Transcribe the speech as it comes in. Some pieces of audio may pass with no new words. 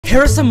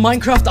Here are some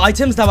Minecraft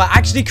items that were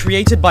actually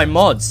created by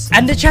mods.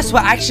 Ender chests were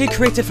actually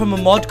created from a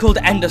mod called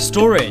Ender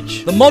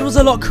Storage. The mod was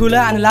a lot cooler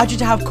and allowed you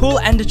to have cool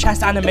Ender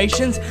chest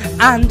animations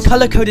and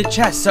color-coded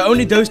chests, so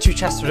only those two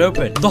chests would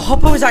open. The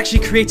hopper was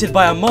actually created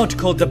by a mod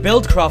called the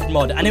Buildcraft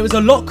mod, and it was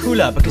a lot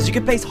cooler because you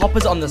could place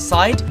hoppers on the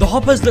side. The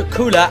hoppers looked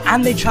cooler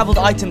and they traveled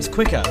items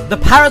quicker. The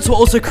parrots were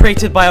also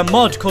created by a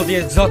mod called the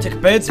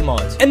Exotic Birds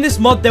mod. In this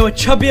mod, there were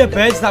chubbier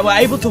birds that were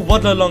able to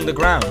waddle along the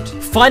ground.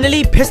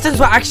 Finally, pistons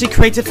were actually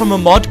created from a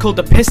mod called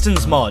the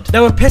Pistons mod.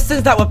 There were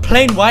pistons that were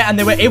plain white and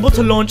they were able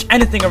to launch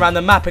anything around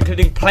the map,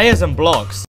 including players and blocks.